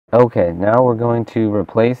Okay, now we're going to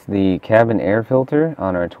replace the cabin air filter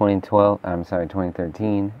on our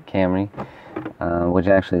 2013 Camry, which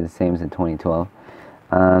actually is the same as the 2012.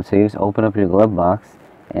 So you just open up your glove box,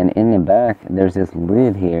 and in the back there's this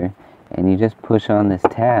lid here, and you just push on this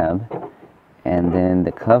tab, and then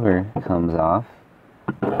the cover comes off.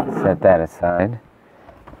 Set that aside.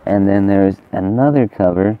 And then there's another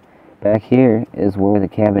cover. Back here is where the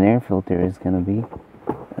cabin air filter is going to be.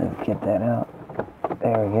 Let's get that out.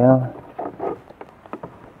 There we go.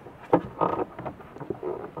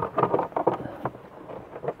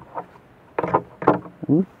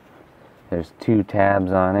 Ooh. There's two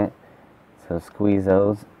tabs on it, so squeeze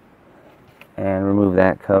those and remove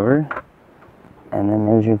that cover, and then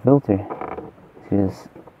there's your filter. Just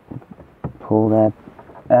pull that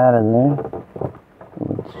out of there,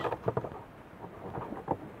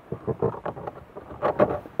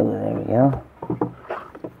 there we go.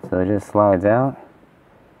 So it just slides out,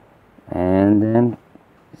 and then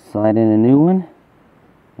slide in a new one.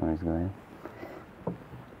 Let's go ahead.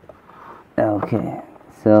 Okay,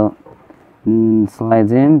 so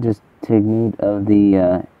slides in. Just take note of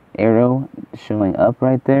the arrow showing up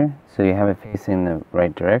right there, so you have it facing the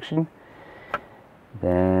right direction.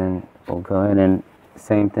 Then we'll go ahead and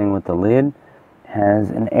same thing with the lid. Has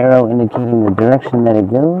an arrow indicating the direction that it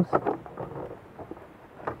goes.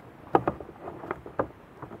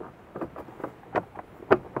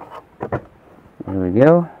 There we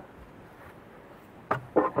go.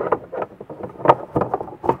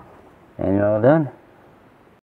 And you're all done.